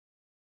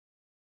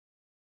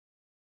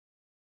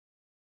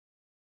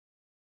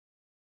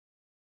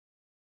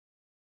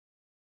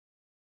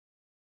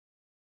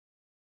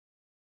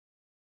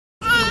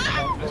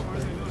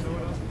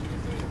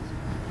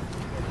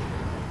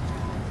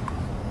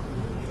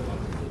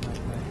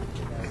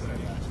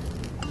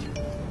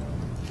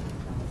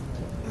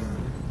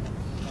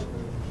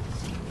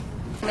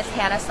is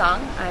Hannah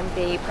Song. I'm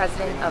the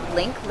president of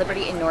Link,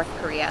 Liberty in North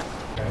Korea.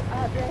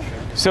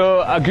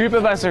 So a group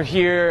of us are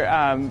here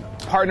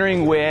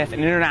partnering with an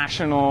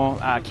international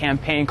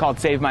campaign called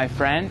Save My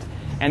Friend.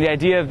 And the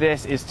idea of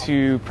this is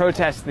to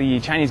protest the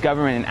Chinese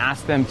government and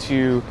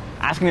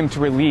asking them to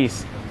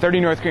release 30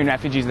 North Korean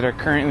refugees that are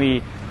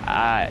currently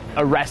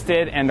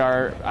arrested and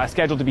are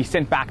scheduled to be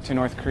sent back to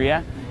North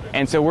Korea.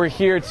 And so we're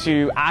here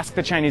to ask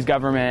the Chinese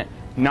government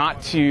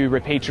not to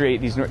repatriate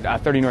these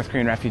 30 North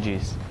Korean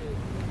refugees.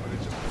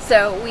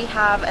 So we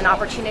have an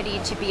opportunity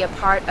to be a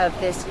part of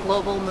this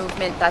global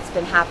movement that's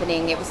been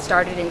happening. It was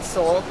started in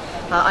Seoul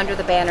under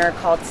the banner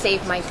called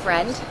Save My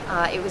Friend.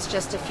 It was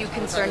just a few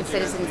concerned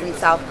citizens in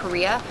South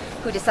Korea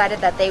who decided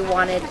that they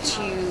wanted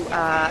to,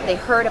 they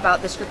heard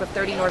about this group of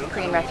 30 North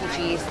Korean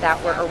refugees that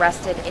were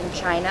arrested in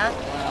China,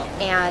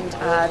 and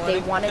they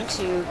wanted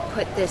to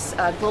put this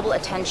global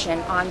attention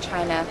on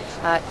China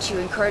to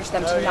encourage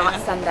them to not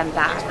send them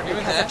back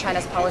because of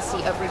China's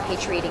policy of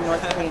repatriating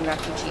North Korean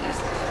refugees.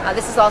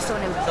 This is also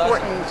an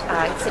important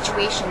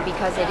situation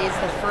because it is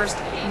the first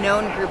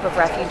known group of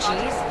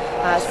refugees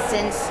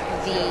since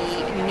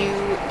the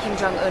new Kim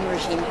Jong-un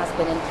regime has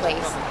been in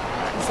place.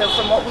 And so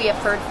from what we have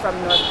heard from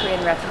North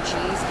Korean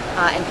refugees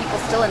and people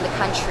still in the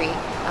country,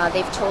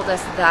 they've told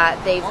us that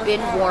they've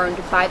been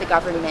warned by the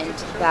government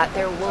that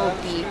there will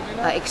be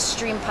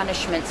extreme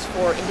punishments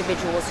for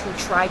individuals who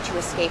try to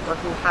escape or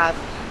who have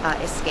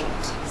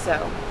escaped.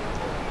 So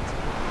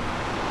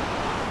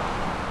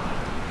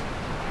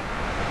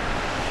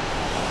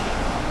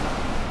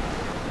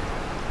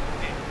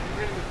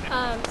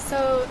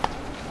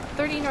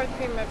 30 North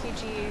Korean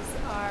refugees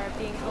are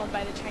being held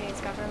by the Chinese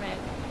government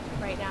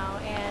right now,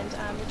 and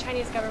the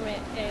Chinese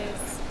government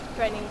is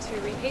threatening to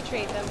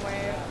repatriate them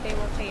where they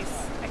will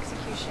face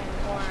execution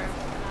or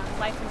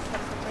life in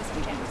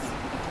prison camps.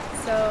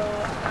 So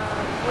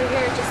we're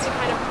here just to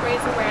kind of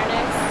raise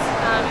awareness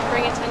and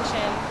bring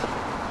attention,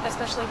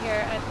 especially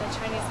here at the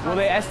Chinese consulate. Well,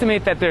 they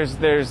estimate that there's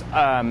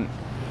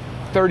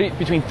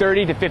between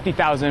 30 to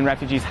 50,000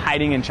 refugees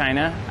hiding in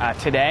China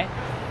today.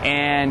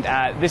 And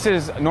this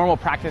is normal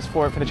practice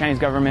for the Chinese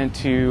government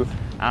to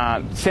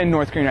send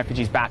North Korean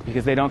refugees back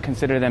because they don't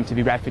consider them to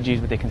be refugees,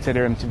 but they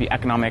consider them to be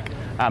economic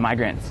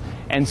migrants.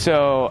 And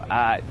so,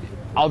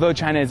 although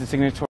China is a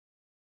signatory